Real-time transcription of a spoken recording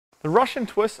The Russian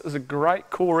twist is a great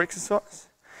core exercise.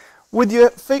 With your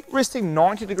feet resting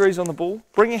 90 degrees on the ball,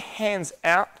 bring your hands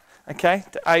out, okay,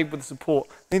 to aid with support.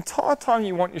 The entire time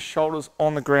you want your shoulders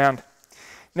on the ground.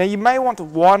 Now you may want to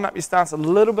widen up your stance a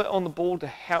little bit on the ball to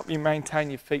help you maintain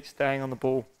your feet staying on the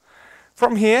ball.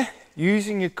 From here,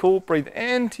 using your core, breathe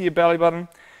into your belly button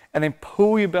and then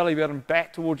pull your belly button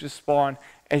back towards your spine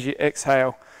as you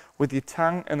exhale with your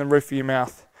tongue and the roof of your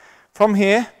mouth. From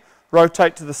here,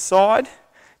 rotate to the side.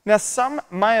 Now some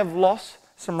may have lost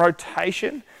some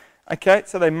rotation, okay,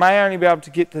 so they may only be able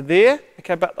to get to there,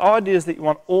 okay, but the idea is that you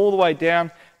want all the way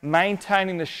down,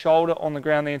 maintaining the shoulder on the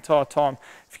ground the entire time.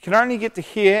 If you can only get to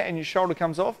here and your shoulder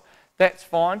comes off, that's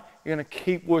fine. You're going to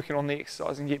keep working on the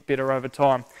exercise and get better over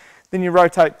time. Then you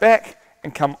rotate back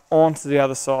and come on to the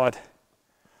other side.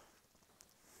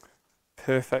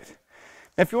 Perfect.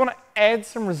 Now if you want to add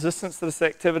some resistance to this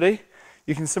activity,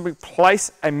 you can simply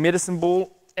place a medicine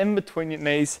ball in between your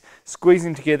knees,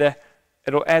 squeezing together.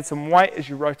 It'll add some weight as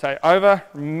you rotate over.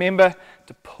 Remember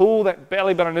to pull that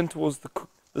belly button in towards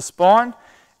the spine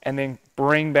and then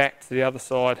bring back to the other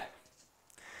side.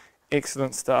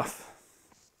 Excellent stuff.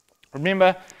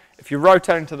 Remember, if you're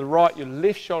rotating to the right, your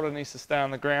left shoulder needs to stay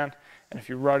on the ground, and if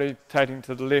you're rotating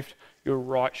to the left, your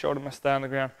right shoulder must stay on the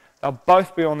ground. They'll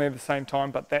both be on there at the same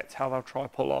time, but that's how they'll try to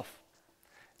pull off.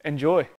 Enjoy.